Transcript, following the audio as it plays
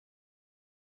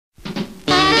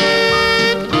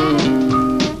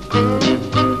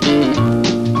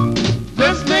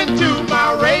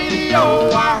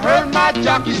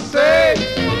jockey say,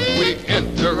 we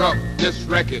interrupt this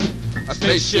wreckage. A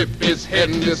spaceship is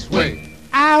heading this way.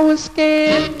 I was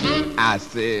scared, I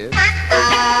said.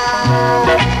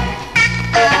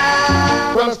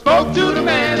 Well, I spoke to the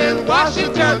man in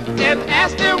Washington and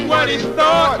asked him what he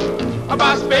thought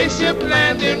about spaceship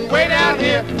landing way down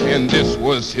here. And this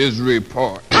was his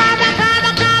report.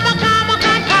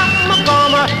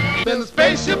 Then the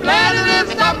spaceship landed and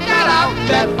something got out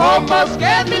that almost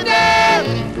scared me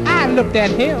dead. I looked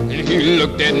at him and he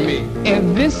looked at me,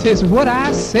 and this is what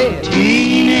I said.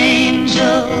 Teen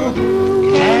angel,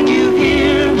 can you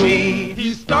hear me?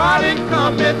 He started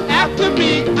coming after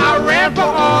me. I ran for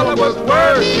all I was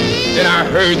worth. Then I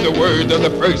heard the words of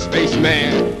the first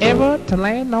spaceman ever to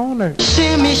land on Earth.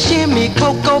 Shimmy, shimmy,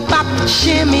 cocoa pop,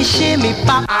 shimmy, shimmy,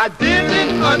 pop. I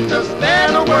didn't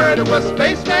understand a word of what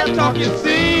spaceman talk, you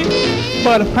see,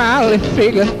 but I finally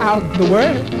figured out the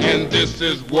word, and this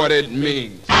is what it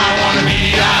means. I wanna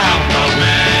be a helper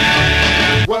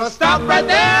man. Well, I stopped right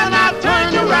there and I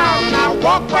turned around and I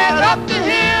walked right up to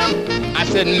him. I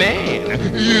said, man,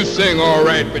 you sing all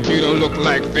right, but you don't look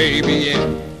like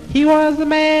Fabian. He was the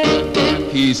man.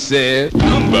 He said,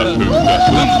 Loomba, loomba,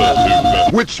 loomba,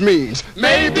 loomba. which means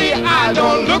maybe I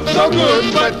don't look so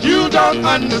good, but you don't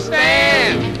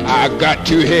understand. I got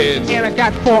 2 heads and I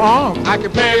got 4 arms. I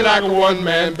can play like a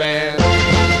one-man band.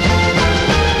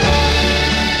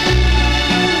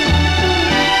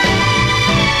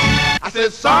 I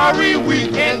said, sorry, we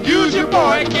can't use your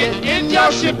boy. Get in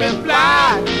your ship and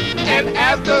fly. And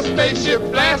as the spaceship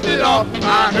blasted off,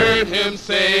 I heard him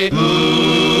say,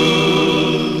 goodbye.